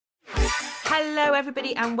Hello,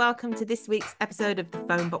 everybody, and welcome to this week's episode of the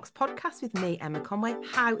Phone Box Podcast with me, Emma Conway.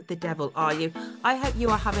 How the devil are you? I hope you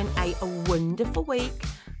are having a wonderful week.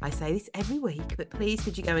 I say this every week, but please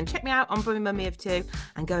could you go and check me out on Brummy Mummy of Two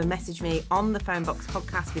and go and message me on the Phone Box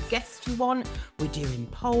Podcast with guests you want. We're doing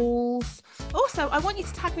polls. Also, I want you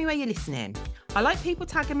to tag me where you're listening. I like people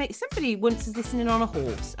tagging me. Somebody once was listening on a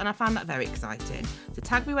horse, and I found that very exciting. So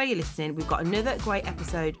tag me where you're listening. We've got another great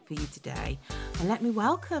episode for you today. And let me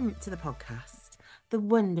welcome to the podcast the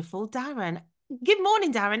wonderful Darran. Good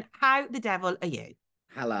morning, Darran. How the devil are you?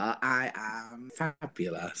 Hello, I am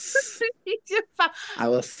fabulous. I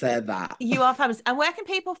will say that. You are fabulous. And where can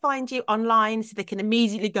people find you online so they can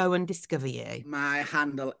immediately go and discover you? My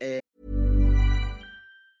handle is...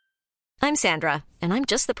 I'm Sandra, and I'm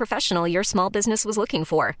just the professional your small business was looking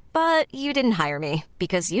for. But you didn't hire me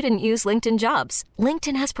because you didn't use LinkedIn Jobs.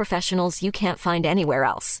 LinkedIn has professionals you can't find anywhere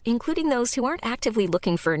else, including those who aren't actively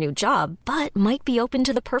looking for a new job, but might be open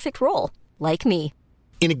to the perfect role, like me.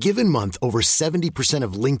 In a given month, over 70%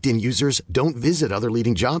 of LinkedIn users don't visit other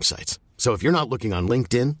leading job sites. So if you're not looking on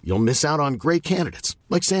LinkedIn, you'll miss out on great candidates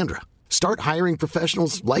like Sandra. Start hiring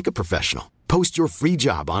professionals like a professional. Post your free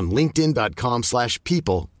job on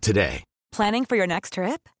linkedin.com/people today. Planning for your next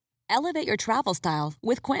trip? Elevate your travel style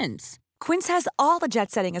with Quince. Quince has all the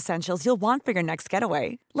jet-setting essentials you'll want for your next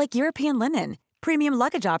getaway, like European linen, premium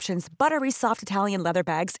luggage options, buttery soft Italian leather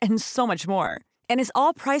bags, and so much more. And is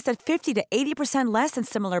all priced at 50 to 80% less than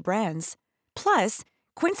similar brands. Plus,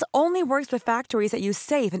 Quince only works with factories that use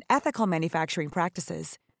safe and ethical manufacturing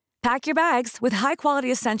practices. Pack your bags with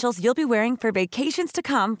high-quality essentials you'll be wearing for vacations to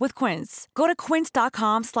come with Quince. Go to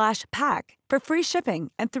quince.com/pack for free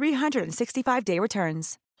shipping and 365-day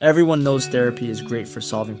returns. Everyone knows therapy is great for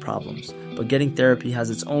solving problems, but getting therapy has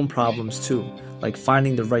its own problems too, like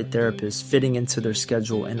finding the right therapist, fitting into their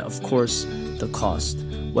schedule, and of course, the cost.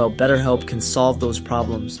 Well, BetterHelp can solve those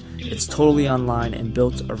problems. It's totally online and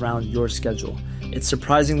built around your schedule. It's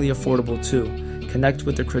surprisingly affordable too. Connect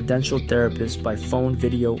with a credentialed therapist by phone,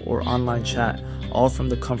 video, or online chat, all from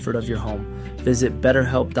the comfort of your home. Visit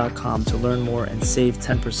BetterHelp.com to learn more and save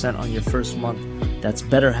 10% on your first month. That's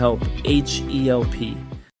BetterHelp, H-E-L-P.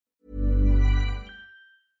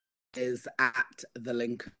 Is at the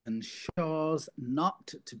Lincoln Shores,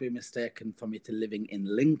 not to be mistaken for me to living in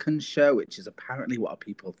Lincolnshire, which is apparently what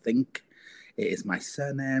people think. It is my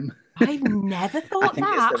surname. I've never thought I think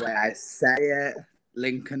that. it's the way I say it.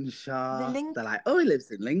 Lincolnshire. They're like, oh, he lives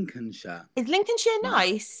in Lincolnshire. Is Lincolnshire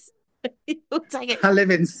nice? You'll take it. I live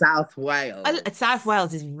in South Wales. South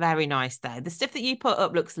Wales is very nice though. The stuff that you put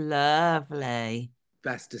up looks lovely.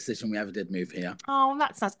 Best decision we ever did move here. Oh,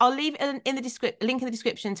 that's nice. I'll leave it in the link in the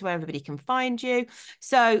description to where everybody can find you.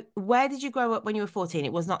 So where did you grow up when you were 14?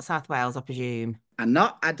 It was not South Wales, I presume.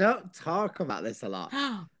 I don't talk about this a lot.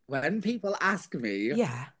 When people ask me,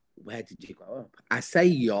 where did you grow up? I say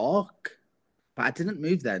York, but I didn't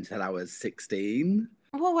move there until I was 16.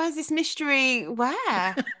 Well, where's this mystery? Where?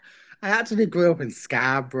 I actually grew up in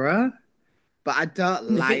Scarborough, but I don't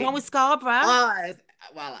like... Nothing wrong with Scarborough. Oh,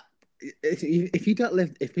 well... If you don't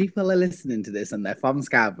live, if people are listening to this and they're from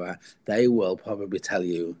Scarborough, they will probably tell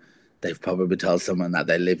you, they've probably told someone that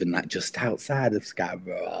they live in like just outside of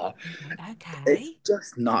Scarborough. Okay. It's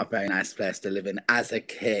just not a very nice place to live in as a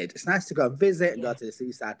kid. It's nice to go visit and go to the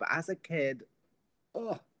seaside, but as a kid,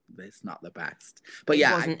 it's not the best. But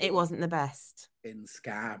it wasn't the best. In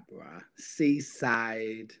Scarborough,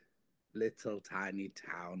 seaside, little tiny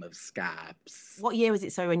town of Scabs. What year was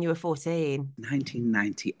it, sorry, when you were 14?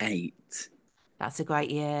 1998. That's a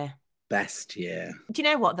great year. Best year. Do you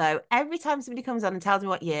know what, though? Every time somebody comes on and tells me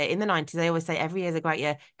what year, in the 90s, they always say every year's a great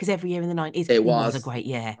year, because every year in the 90s it was a great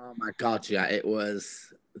year. Oh, my God, yeah. It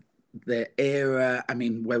was the era, I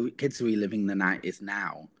mean, where kids are reliving the 90s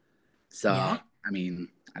now. So, I mean,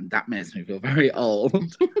 and that makes me feel very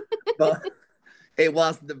old. But it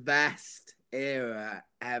was the best era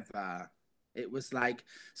ever. It was like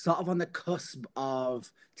sort of on the cusp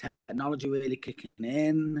of technology really kicking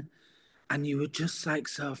in, and you were just like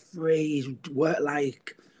so free. You weren't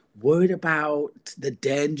like worried about the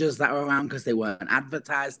dangers that were around because they weren't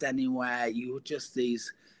advertised anywhere. You were just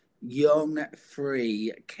these young,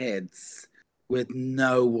 free kids with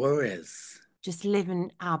no worries. Just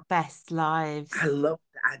living our best lives.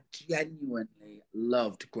 I genuinely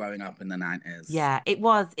loved growing up in the 90s. Yeah, it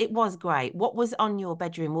was great. What was on your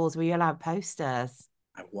bedroom walls? Were you allowed posters?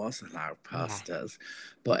 I was allowed posters,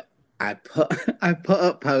 but I put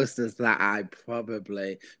up posters that I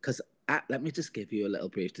probably, because let me just give you a little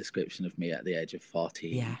brief description of me at the age of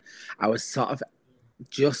 14. Yeah. I was sort of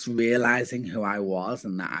just realizing who I was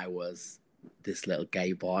and that I was this little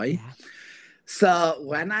gay boy. Yeah. So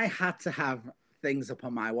when I had to have things up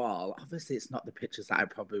on my wall, obviously it's not the pictures that I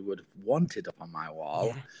probably would have wanted up on my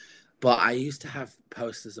wall, but I used to have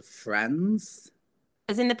posters of friends.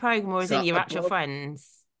 As in the program, or as in your actual above,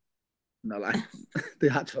 friends? No, like the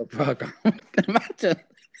actual program. Can you imagine?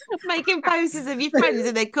 Making posters of your friends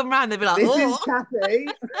and they come round, they'll be like, This oh, is Kathy.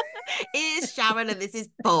 here's Sharon and this is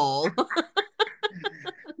Paul.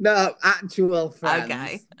 No, actual friends.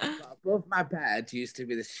 Okay. But above my bed used to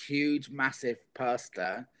be this huge, massive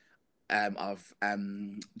poster of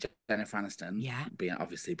Jennifer Aniston.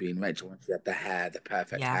 Being Rachel when she had the hair, the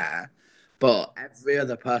perfect hair. But every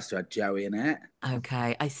other poster had Joey in it.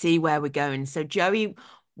 Okay, I see where we're going. So Joey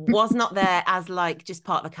was not there as like just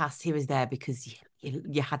part of the cast. He was there because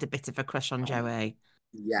you had a bit of a crush on Joey.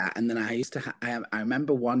 Yeah, and then I used to. I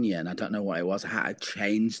remember one year, and I don't know what it was. I had to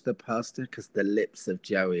change the poster because the lips of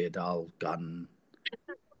Joey had all gone.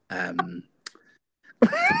 Because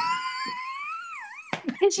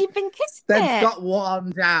you've been kissing They'd it. got worn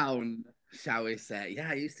down, shall we say? Yeah,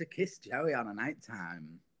 I used to kiss Joey on a night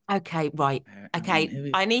time. Okay, right.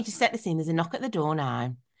 Okay, I need to set the scene. There's a knock at the door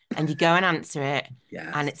now, and you go and answer it.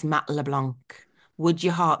 Yes. And it's Matt LeBlanc. Would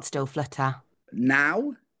your heart still flutter?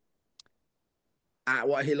 Now? At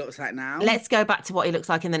what he looks like now? Let's go back to what he looks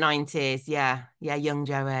like in the 90s. Yeah, young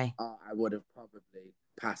Joey. Oh, I would have probably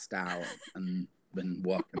passed out and been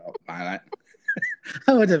walking up by like...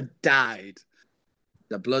 I would have died.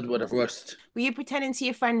 The blood would have rushed. Were you pretending to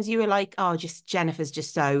your friends you were like, oh, just Jennifer's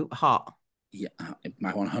just so hot? Yeah,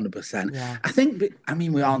 my 100%. Yeah. I think,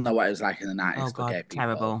 we all know what it was like in the 90s. Oh, God,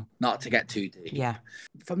 terrible. Not to get too deep. Yeah.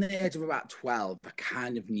 From the age of about 12, I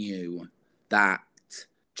kind of knew that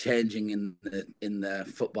changing in the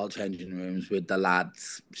football changing rooms with the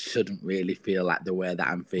lads shouldn't really feel like the way that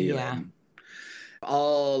I'm feeling. Yeah.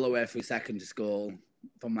 All the way through secondary school,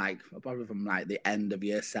 probably from the end of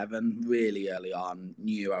year 7, really early on,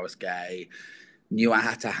 knew I was gay, knew I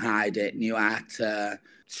had to hide it, knew I had to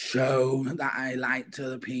show that I liked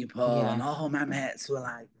other people, and all my mates were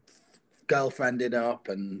like girlfriended up,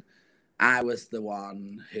 and I was the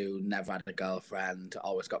one who never had a girlfriend,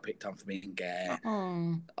 always got picked on for being gay.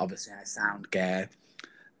 Obviously, I sound gay,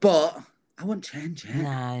 but I wouldn't change it. No. You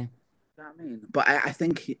know what I mean? But I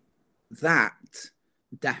think that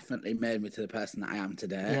definitely made me to the person that I am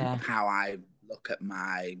today, of how I look at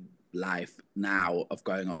my life now of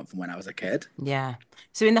growing up from when I was a kid. Yeah.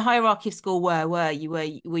 So in the hierarchy of school, were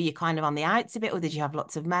you kind of on the outs a bit, or did you have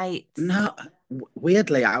lots of mates? No,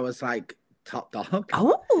 weirdly, I was like top dog.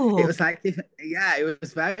 Oh. It was like, it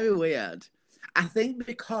was very weird. I think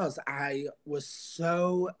because I was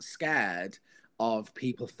so scared of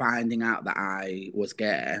people finding out that I was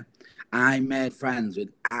gay, I made friends with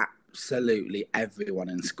absolutely everyone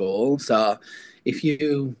in school. So if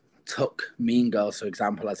you took Mean Girls, for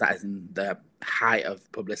example, as that is in the height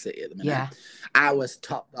of publicity at the minute, I was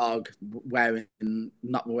top dog,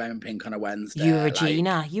 not wearing pink on a Wednesday. You were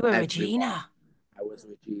Regina. Regina. I was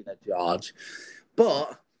Regina George.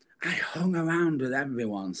 But I hung around with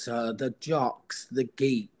everyone. So the jocks, the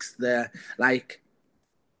geeks,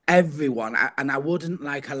 everyone. And I wouldn't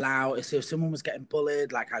allow, if someone was getting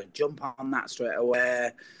bullied, I'd jump on that straight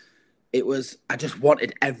away. I just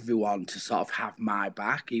wanted everyone to sort of have my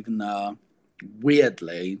back, even though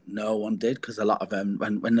weirdly no one did, because a lot of them,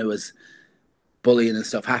 when there was bullying and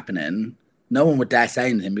stuff happening, no one would dare say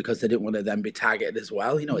anything because they didn't want to then be targeted as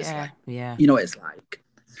well. You know what it's like. Yeah. You know what it's like.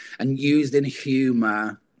 And used in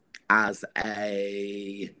humour as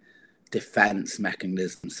a defence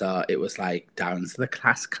mechanism. So it was like, Darren's the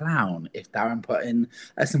class clown. If Darren put in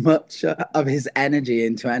as much of his energy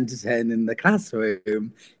into entertaining the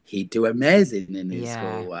classroom, he'd do amazing in his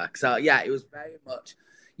schoolwork. So it was very much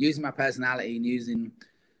using my personality and using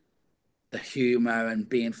the humour and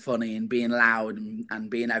being funny and being loud and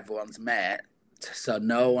being everyone's mate. So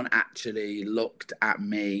no one actually looked at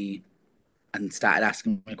me and started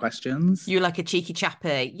asking me questions. You were like a cheeky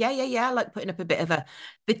chappy. Yeah. Like putting up a bit of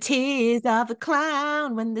the tears of a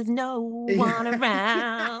clown when there's no one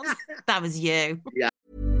around. That was you. Yeah.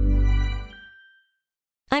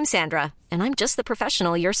 I'm Sandra, and I'm just the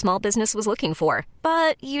professional your small business was looking for.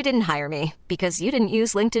 But you didn't hire me because you didn't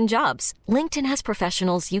use LinkedIn Jobs. LinkedIn has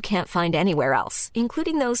professionals you can't find anywhere else,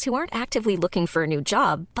 including those who aren't actively looking for a new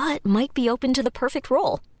job, but might be open to the perfect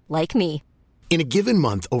role, like me. In a given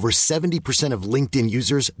month, over 70% of LinkedIn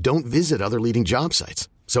users don't visit other leading job sites.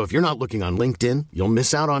 So if you're not looking on LinkedIn, you'll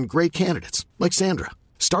miss out on great candidates like Sandra.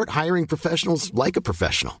 Start hiring professionals like a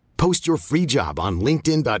professional. Post your free job on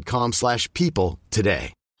linkedin.com/people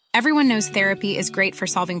today. Everyone knows therapy is great for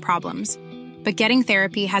solving problems, but getting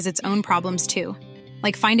therapy has its own problems too,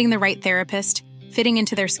 like finding the right therapist, fitting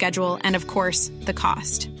into their schedule, and of course, the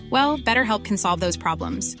cost. Well, BetterHelp can solve those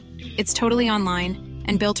problems. It's totally online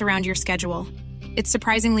and built around your schedule. It's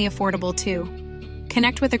surprisingly affordable, too.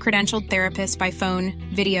 Connect with a credentialed therapist by phone,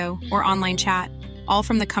 video, or online chat, all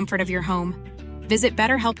from the comfort of your home. Visit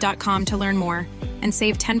BetterHelp.com to learn more and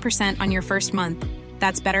save 10% on your first month.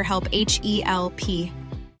 That's BetterHelp, H-E-L-P.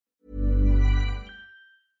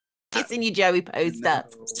 Kissing your Joey poster.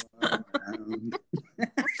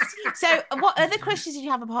 So what other crushes did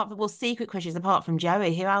you have apart from, well, secret crushes apart from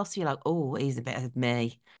Joey? Who else are you like, oh, he's a bit of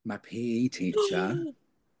me? My PE teacher.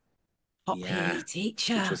 Hot PE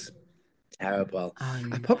teacher. Which was terrible. Oh,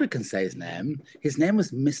 no. I probably can say his name. His name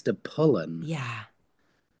was Mr. Pullen. Yeah.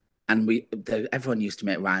 And everyone used to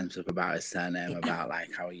make rhymes up about his surname, about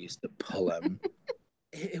like how he used to pull him.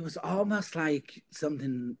 It was almost like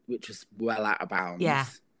something which was well out of bounds. Yeah.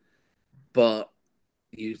 But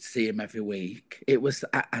you'd see him every week. It was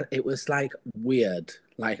like weird.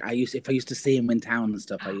 Like if I used to see him in town and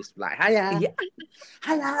stuff, I used to be like, hiya,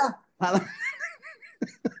 hello.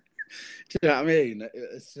 Do you know what I mean?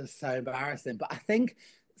 It's just so embarrassing. But I think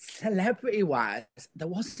celebrity-wise, there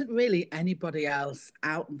wasn't really anybody else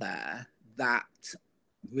out there that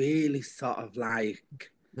really sort of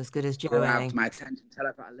like as good as Joey. grabbed my attention until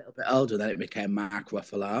I got a little bit older. Then it became Mark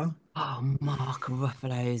Ruffalo. Oh, Mark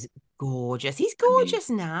Ruffalo's gorgeous. He's gorgeous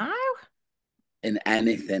now. In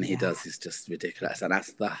anything he does is just ridiculous. And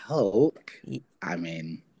as the Hulk, I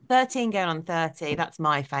mean... 13 going on 30. That's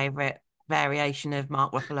my favourite variation of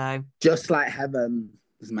Mark Ruffalo. Just Like Heaven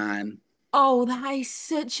is mine. Oh, that is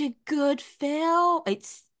such a good film.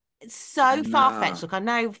 It's so far-fetched. Look, I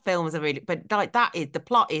know films are really... But like the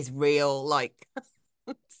plot is real. Like...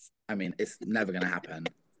 I mean, it's never going to happen.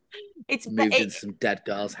 It's moved in some dead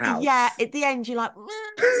girl's house. Yeah, at the end you're like,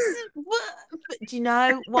 but do you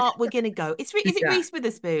know what? We're gonna go. Is it Reese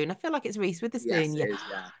Witherspoon? I feel like it's Reese Witherspoon. Yes, it is,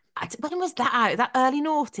 yeah. When was that out? That early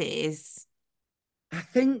noughties? I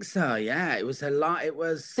think so. Yeah, it was a lot. There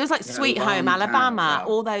was like Sweet Home Alabama.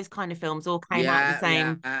 All those kind of films all came out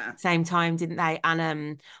at the same time, didn't they?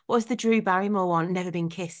 And what was the Drew Barrymore one? Never Been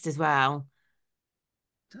Kissed as well.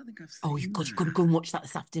 I don't think I've seen you've got to go and watch that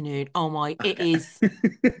this afternoon. Oh my, it is.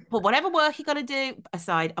 But whatever work you got to do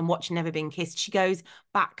aside and watch Never Been Kissed, she goes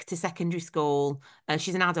back to secondary school.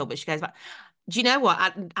 She's an adult, but she goes back. Do you know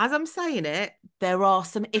what? As I'm saying it, there are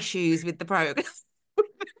some issues with the program.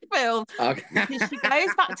 Film. Okay. She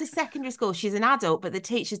goes back to secondary school. She's an adult, but the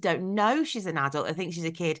teachers don't know she's an adult. I think she's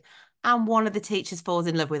a kid. And one of the teachers falls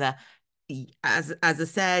in love with her. As I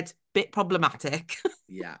said, bit problematic.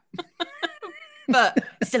 Yeah. But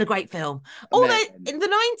still a great film. Although in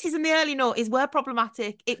the 90s and the early noughties were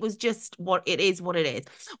problematic, it was just what it is.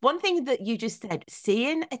 One thing that you just said,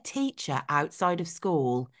 seeing a teacher outside of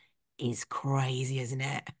school is crazy, isn't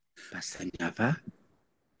it? Best thing ever.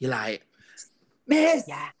 You're like, Miss!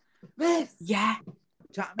 Yeah. Miss! Yeah. Do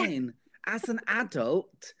you know what I mean? As an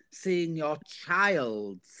adult, seeing your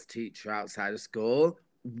child's teacher outside of school,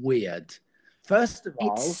 weird. First of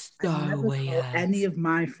all, it's so I never weird. call any of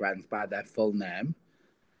my friends by their full name.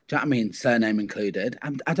 Do you know what I mean? Surname included.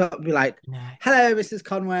 I don't be like, hello, Mrs.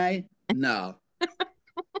 Conway. No.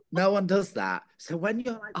 No one does that. So when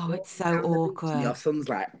you're like, oh, it's so awkward. And your son's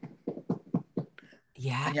like,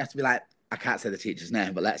 yeah. And you have to be like, I can't say the teacher's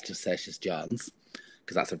name, but let's just say she's Jones,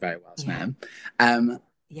 because that's a very Welsh name.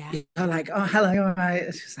 Yeah. You're like, oh, hello, all right.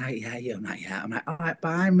 It's just like, yeah, you. I'm like, yeah. I'm like, all right,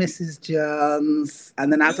 bye, Mrs. Jones. And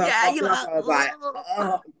then as I was like,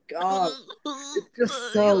 oh, God. It's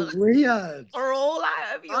just so weird. We're all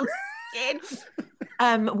out of your skin.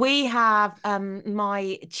 We have,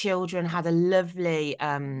 my children had a lovely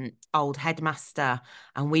old headmaster,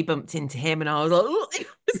 and we bumped into him, and I was like, oh.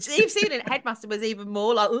 You've seen it. Headmaster was even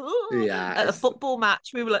more like, yeah, at a football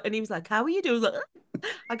match. We were like, and he was like, how are you doing? I was like,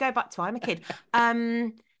 I go back to I'm a kid.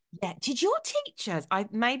 Yeah. Did your teachers?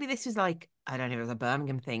 Maybe this was like, I don't know if it was a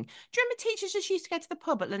Birmingham thing. Do you remember teachers just used to go to the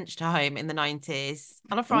pub at lunchtime in the 90s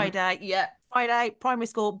on a Friday? Yeah, Friday, primary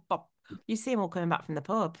school. You see them all coming back from the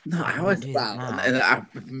pub. No, I was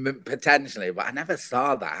potentially, but I never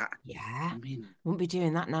saw that. Yeah, I mean, wouldn't be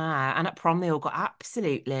doing that now. And at prom, they all got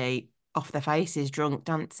absolutely off their faces, drunk,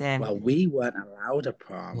 dancing. Well, we weren't allowed a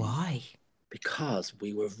prom. Why? Because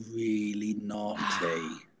we were really naughty.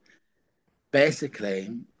 Basically,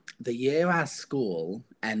 the year our school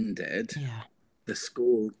ended, the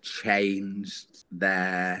school changed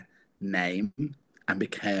their name and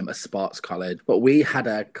became a sports college. But we had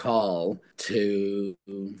a call to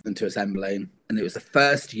assembly, and it was the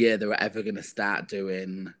first year they were ever going to start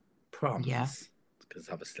doing proms. Yeah. Because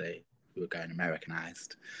obviously we were going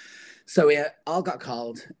Americanized. So we all got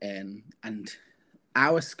called in, and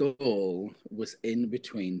our school was in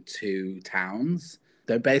between two towns.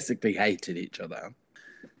 They basically hated each other.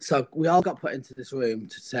 So we all got put into this room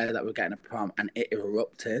to say that we're getting a prom, and it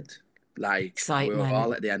erupted. Like, we were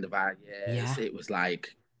all Excitement. at the end of our years. Yeah. It was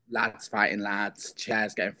like lads fighting lads,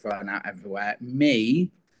 chairs getting thrown out everywhere.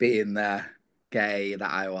 Me, being the gay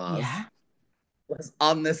that I was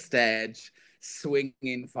on the stage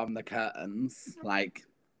swinging from the curtains, like,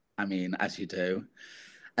 I mean, as you do.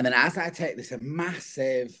 And then as I take this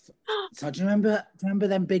massive, so do you remember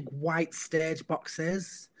them big white stage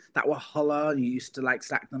boxes that were hollow and you used to like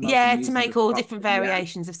stack them up and Yeah, to use them make as all props? different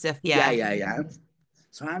variations of stuff. Yeah, Yeah. yeah, yeah.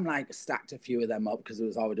 So I'm like stacked a few of them up because there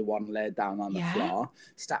was already one laid down on the floor.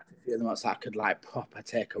 Stacked a few of them up so I could like proper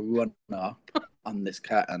take a run up on this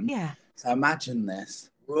curtain. Yeah. So imagine this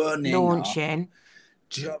running up, Launching.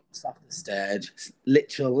 jumps off the stage,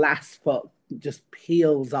 literal last foot just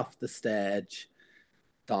peels off the stage.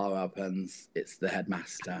 Door opens, it's the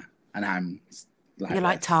headmaster, and I'm like, You're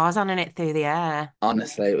like Tarzan in it through the air.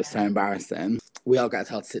 Honestly, it was so embarrassing. We all got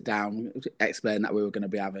told to sit down, explain that we were going to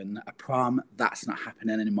be having a prom. That's not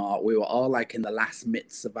happening anymore. We were all like in the last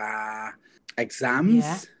midst of our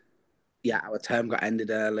exams. Yeah, our term got ended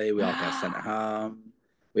early. We all got sent home.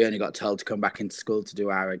 We only got told to come back into school to do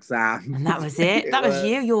our exams. And that was it. That was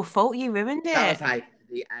you. Your fault. You ruined it. That was like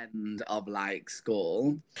the end of like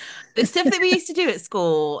school. The stuff that we used to do at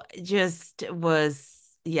school just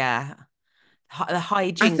was, yeah, the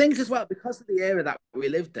hijinks. I think as well, because of the era that we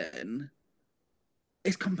lived in,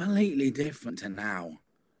 it's completely different to now.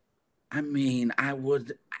 I mean,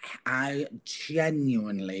 I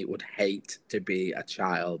genuinely would hate to be a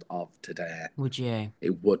child of today. Would you?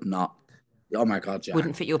 It would not. Oh my God, Jack.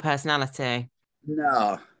 Wouldn't fit your personality.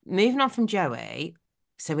 No. Moving on from Joey.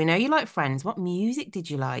 So we know you like Friends. What music did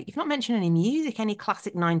you like? You've not mentioned any music, any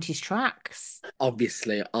classic 90s tracks.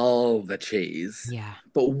 Obviously, all the cheese. Yeah.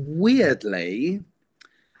 But weirdly,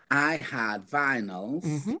 I had vinyls.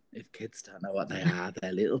 Mm-hmm. If kids don't know what they are,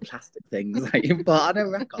 they're little plastic things that you put on a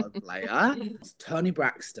record player. Tony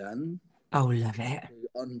Braxton. Oh, love it.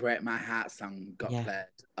 The Unbreak My Heart song got played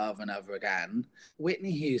over and over again.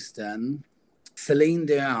 Whitney Houston. Celine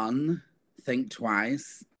Dion. Think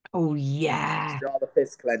Twice. Oh, yeah. All the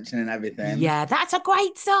fist clenching and everything. Yeah, that's a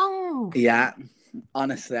great song. Yeah.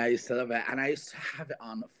 Honestly, I used to love it. And I used to have it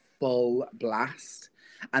on full blast.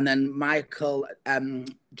 And then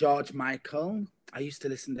George Michael, I used to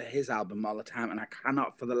listen to his album all the time, and I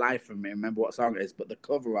cannot for the life of me remember what song it is, but the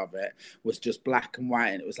cover of it was just black and white,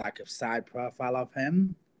 and it was like a side profile of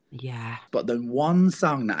him. Yeah. But the one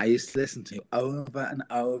song that I used to listen to over and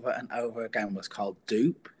over and over again was called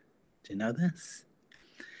Dupe. Do you know this?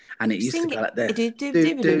 And it used to go like this.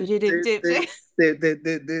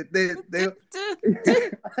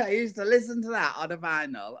 I used to listen to that on a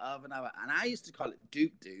vinyl over and over, and I used to call it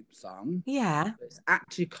Dupe Dupe song. Yeah. It's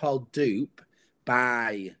actually called Dupe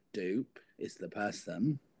by Dupe is the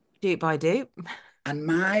person. Dupe by Dupe. And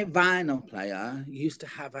my vinyl player used to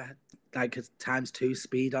have a ×2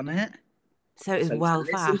 speed on it. So it was well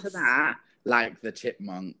fast. Listen to that, like the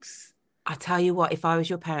Chipmunks. I tell you what, if I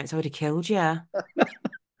was your parents, I would have killed you.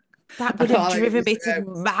 That would have driven me to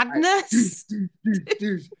madness.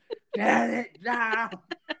 Get it now.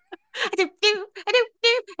 And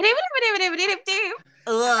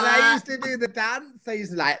I used to do the dance. I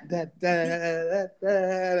used to like.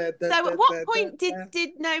 So at what point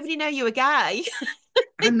did nobody know you were gay?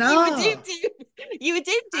 I know. You were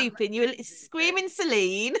duping. You were screaming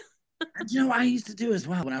Celine. And you know what I used to do as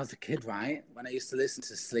well when I was a kid, right? When I used to listen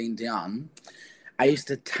to Celine Dion, I used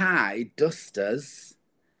to tie dusters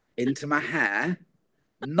into my hair,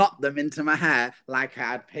 knot them into my hair like I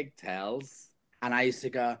had pigtails, and I used to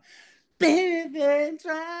go, baby,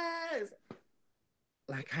 tries,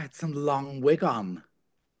 like I had some long wig on.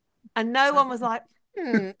 And no one was like,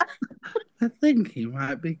 I think he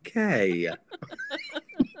might be gay.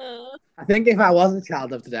 I think if I was a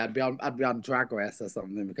child of today, I'd be on Drag Race or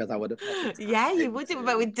something because I would have. Yeah, you would do,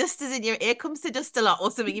 but with dusters in your ear comes to dust a lot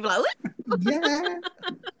or something. You'd be like, yeah.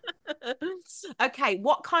 Okay,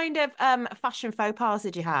 what kind of fashion faux pas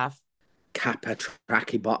did you have? Kappa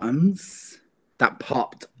tracky bottoms that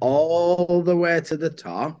popped all the way to the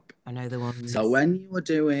top. I know the ones. So when you were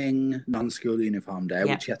doing non-school uniform day,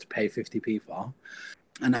 which you had to pay 50p for,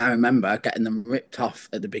 and I remember getting them ripped off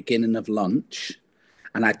at the beginning of lunch,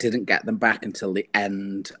 and I didn't get them back until the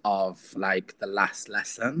end of like the last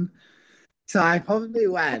lesson. So I probably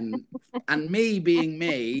went, and me being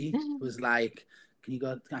me was like, can you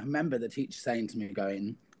go? I remember the teacher saying to me,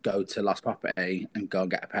 go to Lost Property and go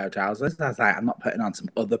and get a pair of trousers. I was like, I'm not putting on some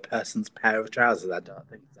other person's pair of trousers. I don't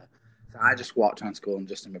think so. So I just walked around school and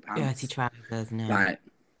just in my pants. Dirty trousers, no. Like,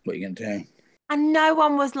 what are you going to do? And no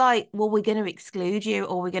one was like, well, we're going to exclude you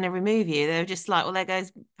or we're going to remove you. They were just like, well, there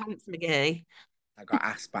goes Pants McGee. I got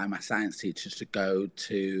asked by my science teachers to go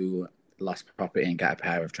to lost property and get a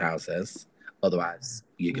pair of trousers. Otherwise,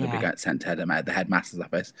 you're going to be sent to the headmaster's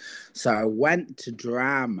office. So I went to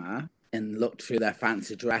drama and looked through their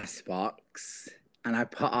fancy dress box, and I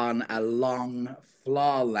put on a long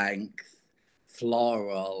floor-length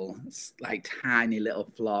floral, like tiny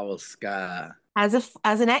little floral skirt. As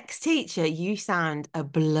an ex-teacher, you sound a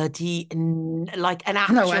bloody like an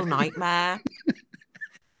actual nightmare.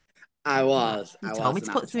 I was. You told me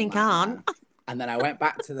to put something on. And then I went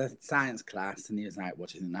back to the science class, and he was like, "What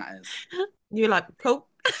do you think that is?" You were like, "Cool."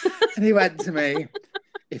 And he went to me,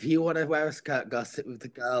 "If you want to wear a skirt, go sit with the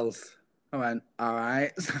girls." I went, "All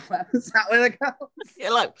right." So I sat with the girls.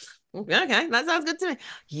 You're like, okay, that sounds good to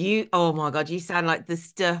me. Oh my God, you sound like the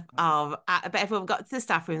stuff of, I bet everyone got to the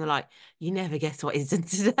staff room, they're like, you never guess what he's done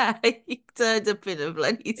today. He turned up in a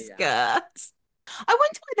bloody skirt. I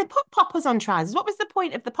wonder why they put poppers on trousers. What was the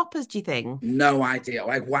point of the poppers, do you think? No idea.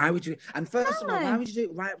 Like, why would you? And first of all, why would you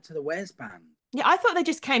do it right up to the waistband? Yeah, I thought they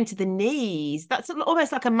just came to the knees. That's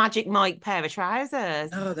almost like a Magic Mike pair of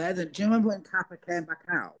trousers. No, do you remember when Kappa came back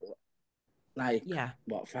out? Like,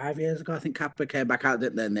 5 years ago? I think Kappa came back out,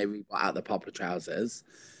 then they brought out the popper trousers.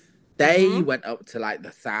 They went up to like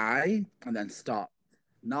the thigh and then stopped.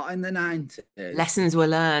 Not in the 90s. Lessons were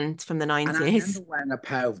learned from the 90s. And I remember wearing a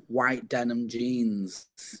pair of white denim jeans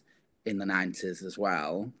in the 90s as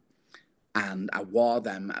well. And I wore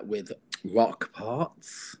them with rock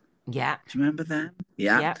pots. Yeah. Do you remember them?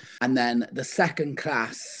 Yeah. And then the second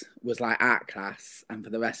class was like art class. And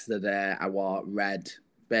for the rest of the day, I wore red.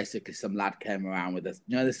 Basically, some lad came around with the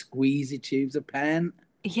squeezy tubes of paint.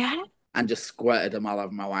 Yeah. And just squirted them all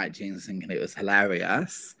over my white jeans, thinking it was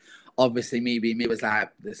hilarious. Obviously, me being me was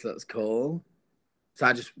like, this looks cool. So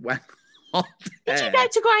I just went on there. Did you go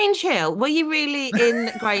to Grange Hill? Were you really in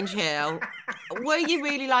Grange Hill? Were you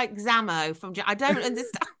really like Zammo from... I don't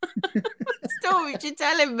understand the story you're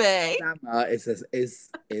telling me. Zammo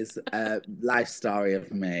is a life story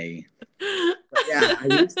of me. But yeah,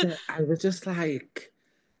 I was just like...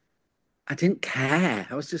 I didn't care.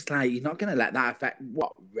 I was just like, you're not going to let that affect...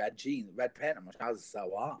 What? Red jeans, red paint on my trousers, so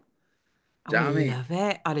what? Do you know what I mean? Love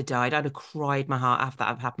it. I'd have died. I'd have cried my heart after that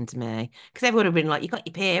had happened to me. Because everyone would have been like, you got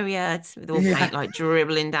your period, with all paint like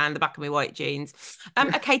dribbling down the back of my white jeans.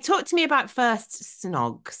 Okay, talk to me about first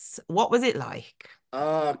snogs. What was it like?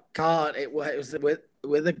 Oh, God. It was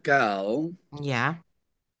with a girl. Yeah.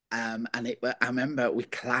 And I remember we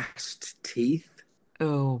clashed teeth.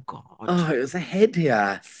 Oh, God. Oh, it was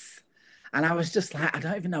hideous. And I was just like, I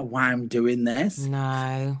don't even know why I'm doing this.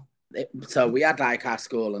 No. So we had like our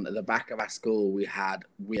school, and at the back of our school we had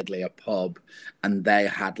weirdly a pub, and they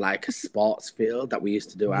had like a sports field that we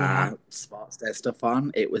used to do our sports day stuff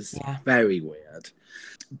on. It was very weird.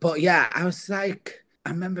 But yeah, I was like,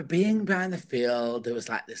 I remember being behind the field. There was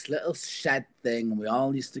like this little shed thing, and we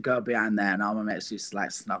all used to go behind there, and all my mates used to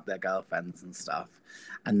like snog their girlfriends and stuff.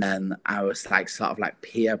 And then I was like sort of like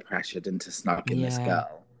peer pressured into snogging this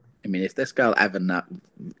girl. I mean, if this girl ever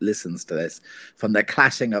listens to this, from the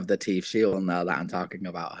clashing of the teeth, she will know that I'm talking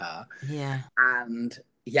about her. Yeah. And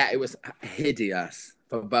yeah, it was hideous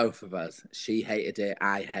for both of us. She hated it.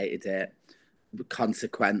 I hated it.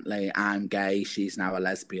 Consequently, I'm gay. She's now a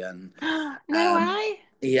lesbian. No way.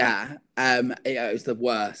 Yeah. It was the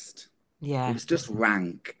worst. Yeah. It was just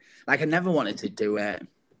rank. Like, I never wanted to do it.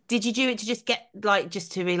 Did you do it to just get like,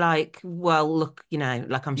 just to be like, well, look,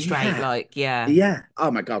 like I'm straight, Yeah.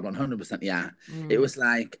 Oh my God, 100%. Yeah. It was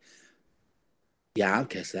like, yeah, I'll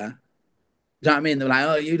kiss her. Do you know what I mean? They were like,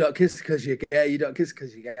 oh, you don't kiss because you're gay. You don't kiss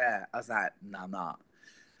because you're gay. I was like, no, I'm not.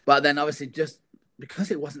 But then obviously just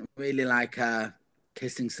because it wasn't really like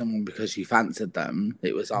kissing someone because you fancied them,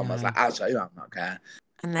 it was almost like, I'll show you I'm not gay.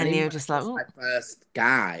 And then you were just like, my first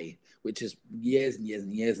guy, which is years and years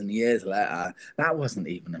and years and years later, that wasn't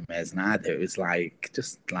even amazing either. It was like,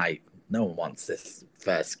 just like, no one wants this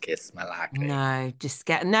first kiss, Malaki. No, just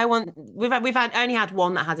get no one. We've only had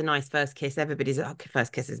one that had a nice first kiss. Everybody's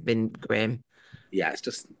first kiss has been grim. Yeah, it's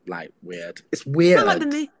just like weird. It's weird. It's not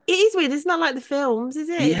like it is weird. It's not like the films, is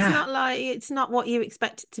it? Yeah. It's not what you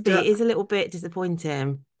expect it to be. It is a little bit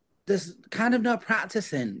disappointing. There's kind of no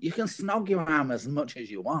practicing. You can snog your arm as much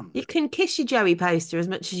as you want. You can kiss your Joey poster as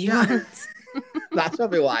much as you want. That's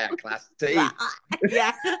probably why I classed teeth.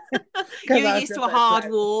 Yeah. You're used to a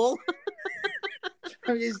hard wall.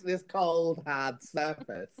 I'm used to this cold, hard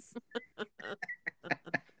surface.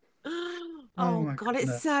 Oh Oh my God, it's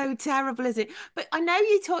goodness. so terrible, isn't it? But I know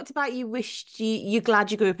you talked about you wished you're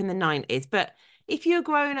glad you grew up in the 90s, but if you're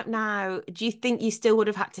growing up now, do you think you still would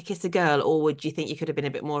have had to kiss a girl, or would you think you could have been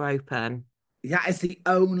a bit more open? Yeah, it's the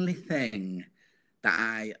only thing that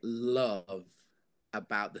I love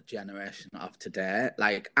about the generation of today.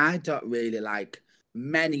 Like, I don't really like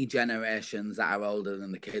many generations that are older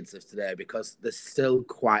than the kids of today because there's still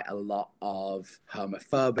quite a lot of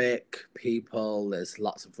homophobic people. There's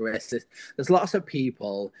lots of racist. There's lots of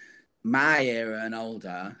people my era and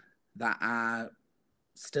older that are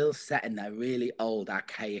still set in their really old,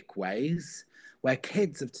 archaic ways. Where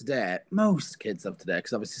kids of today, most kids of today,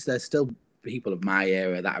 because obviously there's still people of my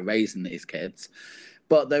era that are raising these kids,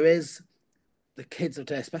 but there is the kids of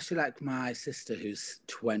today, especially like my sister who's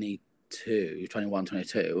 22, 21,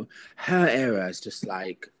 22. Her era is just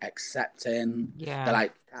like accepting. They're Yeah.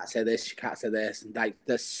 like, you can't say this, you can't say this. And like,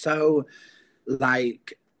 they're so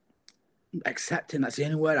like accepting. That's the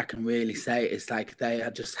only word I can really say. It's like they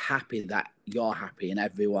are just happy that you're happy and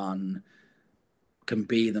everyone can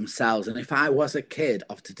be themselves. And if I was a kid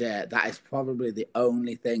of today, that is probably the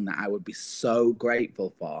only thing that I would be so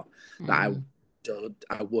grateful for, that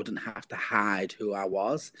I wouldn't have to hide who I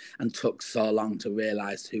was and took so long to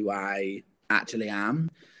realize who I actually am.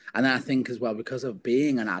 And then I think as well, because of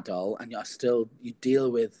being an adult and you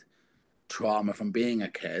deal with trauma from being a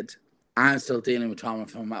kid. I'm still dealing with trauma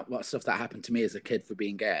from what stuff that happened to me as a kid for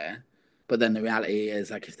being gay. But then the reality is,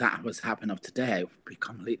 like, if that was happening of today, it would be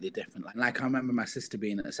completely different. Like I remember my sister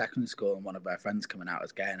being at a secondary school and one of her friends coming out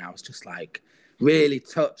as gay, and I was just like really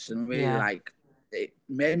touched and really Yeah. like it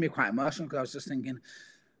made me quite emotional because I was just thinking,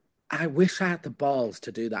 I wish I had the balls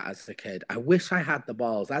to do that as a kid. I wish I had the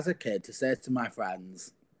balls as a kid to say to my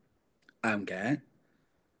friends, I'm gay.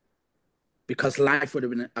 Because life would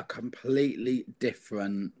have been a completely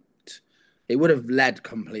different. It would have led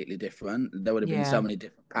completely different. There would have been so Yeah. many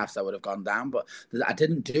different paths I would have gone down. But I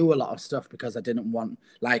didn't do a lot of stuff because I didn't want,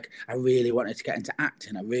 like, I really wanted to get into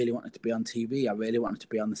acting. I really wanted to be on TV. I really wanted to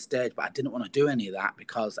be on the stage. But I didn't want to do any of that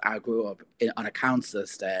because I grew up on a council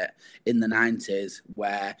estate in the 90s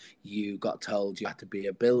where you got told you had to be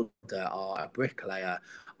a builder or a bricklayer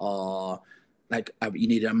or like you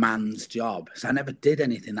needed a man's job. So I never did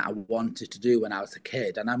anything that I wanted to do when I was a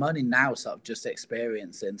kid, and I'm only now sort of just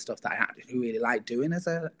experiencing stuff that I actually really like doing as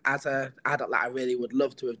a adult that I really would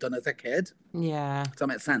love to have done as a kid. Yeah. Does that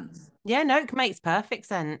make sense? Yeah, no, it makes perfect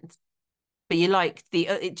sense. But you like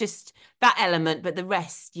it just that element, but the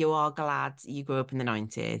rest you are glad you grew up in the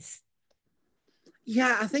 90s.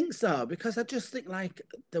 Yeah, I think so because I just think like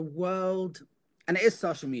the world, and it is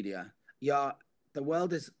social media. Yeah, the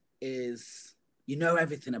world is you know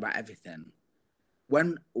everything about everything.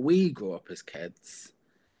 When we grew up as kids,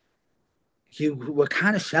 you were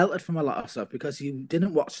kind of sheltered from a lot of stuff because you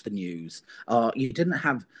didn't watch the news or you didn't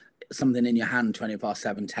have something in your hand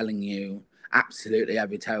 24/7 telling you absolutely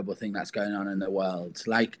every terrible thing that's going on in the world.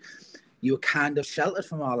 Like you were kind of sheltered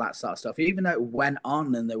from all that sort of stuff. Even though it went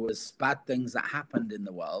on and there was bad things that happened in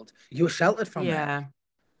the world, you were sheltered from it. Yeah.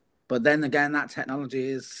 But then again, that technology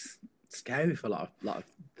is scary for a lot of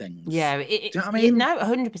things. Yeah, Do you know what I yeah, mean? no,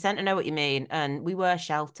 100%. I know what you mean. And we were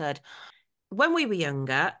sheltered. When we were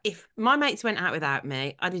younger, if my mates went out without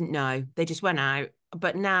me, I didn't know. They just went out.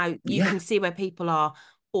 But now you Yeah, can see where people are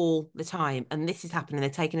all the time. And this is happening. They're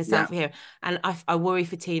taking a yeah. selfie here. And I worry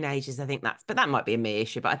for teenagers. I think but that might be a me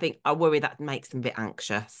issue. But I think I worry that makes them a bit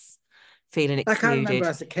anxious, feeling Like I remember excluded.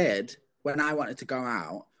 as a kid when I wanted to go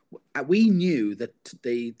out, we knew that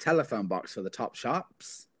the telephone box for the top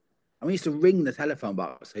shops, and we used to ring the telephone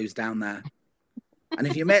box. Who's down there? And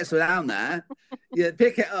if your mates were down there, you'd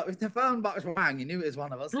pick it up. If the phone box rang, you knew it was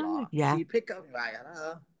one of us lot. So Yeah. you pick it up and you're like,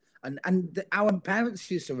 hello. And our parents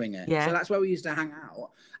used to ring it. So Yeah. that's where we used to hang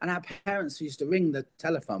out. And our parents used to ring the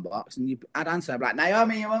telephone box and I'd answer. I'd be like,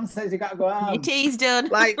 Naomi, your mum says you got to go Your home. tea's done.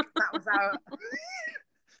 Like, that was our...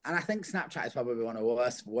 And I think Snapchat is probably one of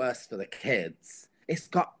the worst for the kids. It's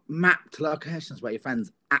got mapped locations where your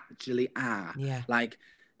friends actually are. Yeah. Like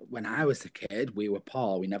when I was a kid, we were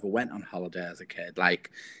poor. We never went on holiday as a kid. Like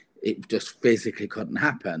it just physically couldn't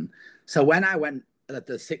happen. So when I went at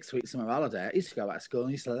the 6 week summer holiday, I used to go back to school and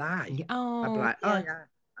I used to lie. I'd be Oh, like, oh yeah. yeah,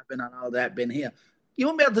 I've been on holiday, I've been here. You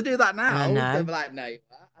won't be able to do that I now. They'd know. be like, no,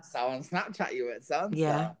 I saw on Snapchat you at so and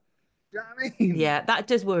Yeah. so. Do you know what I mean? Yeah. That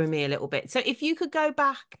does worry me a little bit. So if you could go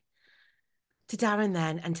back to Darran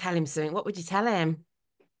then and tell him something, what would you tell him?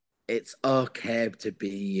 It's okay to be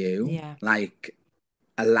you. Yeah. Like,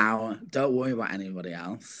 don't worry about anybody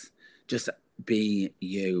else. Just be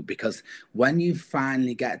you. Because when you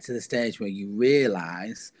finally get to the stage where you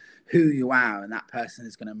realize who you are and that person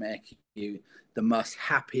is going to make you the most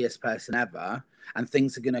happiest person ever, and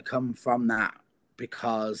things are going to come from that,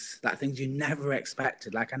 because that things you never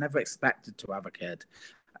expected. Like, I never expected to have a kid.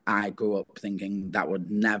 I grew up thinking that would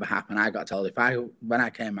never happen. I got told when I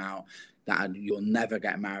came out that you'll never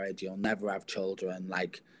get married, you'll never have children,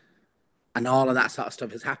 like, and all of that sort of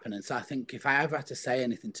stuff is happening. So I think if I ever had to say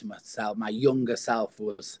anything to myself, my younger self,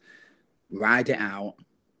 was ride it out,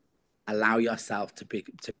 allow yourself to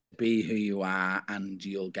be who you are, and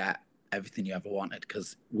you'll get everything you ever wanted.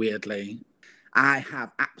 Because weirdly, I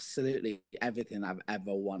have absolutely everything I've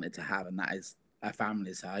ever wanted to have, and that is a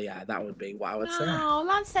family. So yeah, that would be what I would say. Oh,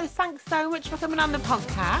 Lancelot, thanks so much for coming on the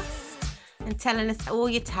podcast and telling us all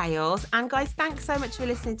your tales. And guys, thanks so much for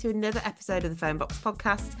listening to another episode of the Phone Box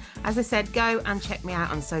Podcast. As I said, go and check me out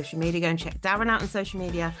on social media. Go and check Darran out on social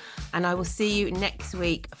media. And I will see you next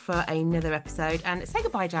week for another episode. And say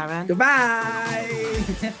goodbye, Darran. Goodbye.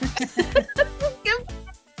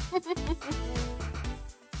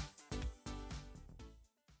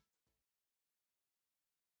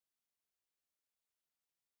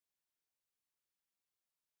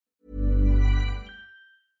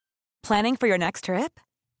 Planning for your next trip?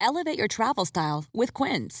 Elevate your travel style with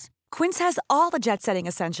Quince. Quince has all the jet-setting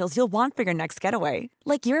essentials you'll want for your next getaway,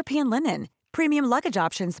 like European linen, premium luggage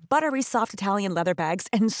options, buttery soft Italian leather bags,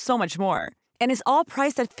 and so much more. And is all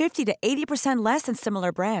priced at 50 to 80% less than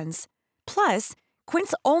similar brands. Plus,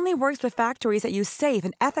 Quince only works with factories that use safe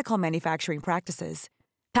and ethical manufacturing practices.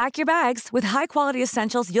 Pack your bags with high-quality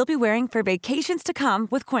essentials you'll be wearing for vacations to come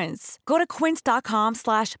with Quince. Go to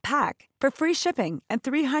quince.com/pack for free shipping and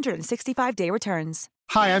 365-day returns.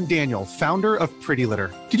 Hi, I'm Daniel, founder of Pretty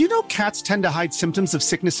Litter. Did you know cats tend to hide symptoms of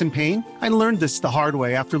sickness and pain? I learned this the hard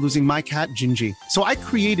way after losing my cat, Gingy. So I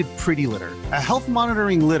created Pretty Litter, a health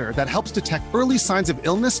monitoring litter that helps detect early signs of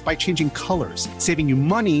illness by changing colors, saving you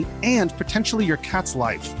money and potentially your cat's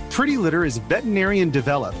life. Pretty Litter is veterinarian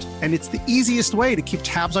developed, and it's the easiest way to keep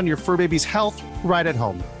tabs on your fur baby's health right at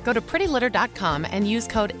home. Go to prettylitter.com and use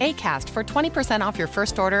code ACAST for 20% off your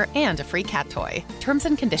first order and a free cat toy. Terms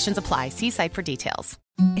and conditions apply. See site for details.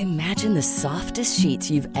 Imagine the softest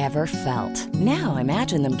sheets you've ever felt. Now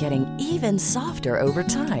imagine them getting even softer over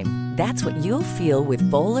time. That's what you'll feel with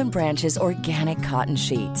Boll & Branch's organic cotton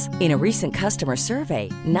sheets. In a recent customer survey,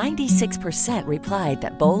 96% replied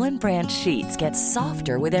that Boll & Branch sheets get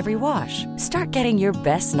softer with every wash. Start getting your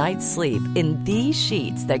best night's sleep in these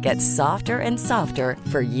sheets that get softer and softer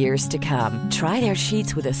for years to come. Try their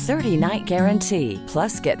sheets with a 30-night guarantee.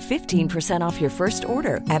 Plus, get 15% off your first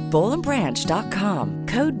order at bollandbranch.com.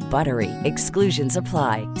 Code BUTTERY. Exclusions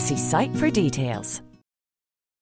apply. See site for details.